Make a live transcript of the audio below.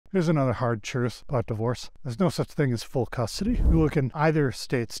Here's another hard truth about divorce. There's no such thing as full custody. You look in either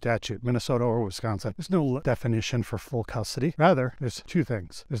state statute, Minnesota or Wisconsin, there's no definition for full custody. Rather, there's two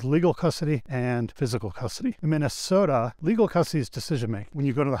things. There's legal custody and physical custody. In Minnesota, legal custody is decision-making. When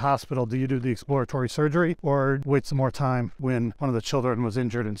you go to the hospital, do you do the exploratory surgery or wait some more time when one of the children was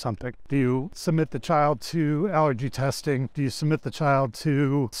injured in something? Do you submit the child to allergy testing? Do you submit the child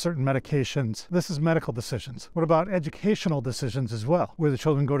to certain medications? This is medical decisions. What about educational decisions as well, where the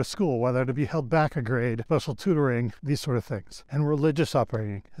children go to school, whether to be held back a grade, special tutoring, these sort of things. And religious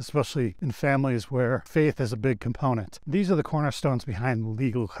upbringing, especially in families where faith is a big component. These are the cornerstones behind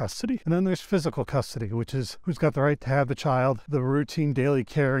legal custody. And then there's physical custody, which is who's got the right to have the child, the routine daily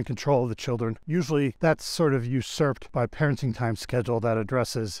care and control of the children. Usually that's sort of usurped by parenting time schedule that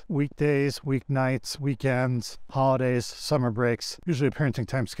addresses weekdays, weeknights, weekends, holidays, summer breaks. Usually a parenting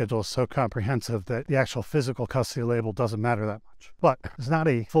time schedule is so comprehensive that the actual physical custody label doesn't matter that much. But it's not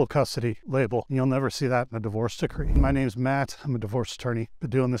a full custody label. You'll never see that in a divorce decree. My name's Matt. I'm a divorce attorney.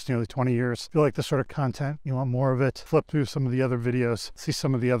 Been doing this nearly 20 years. If you like this sort of content, you want more of it, flip through some of the other videos, see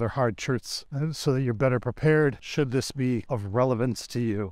some of the other hard truths so that you're better prepared should this be of relevance to you.